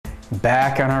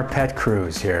Back on our pet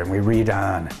cruise here, and we read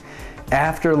on.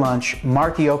 After lunch,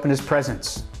 Marky opened his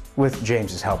presents, with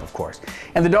James's help, of course.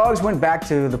 And the dogs went back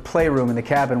to the playroom in the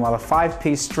cabin while a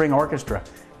 5-piece string orchestra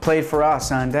played for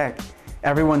us on deck.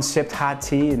 Everyone sipped hot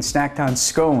tea and snacked on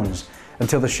scones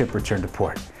until the ship returned to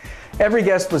port. Every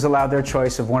guest was allowed their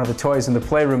choice of one of the toys in the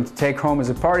playroom to take home as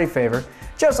a party favor,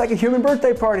 just like a human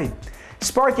birthday party.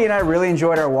 Sparky and I really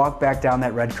enjoyed our walk back down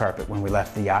that red carpet when we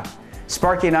left the yacht.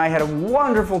 Sparky and I had a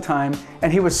wonderful time,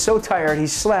 and he was so tired he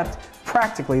slept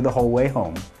practically the whole way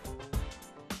home.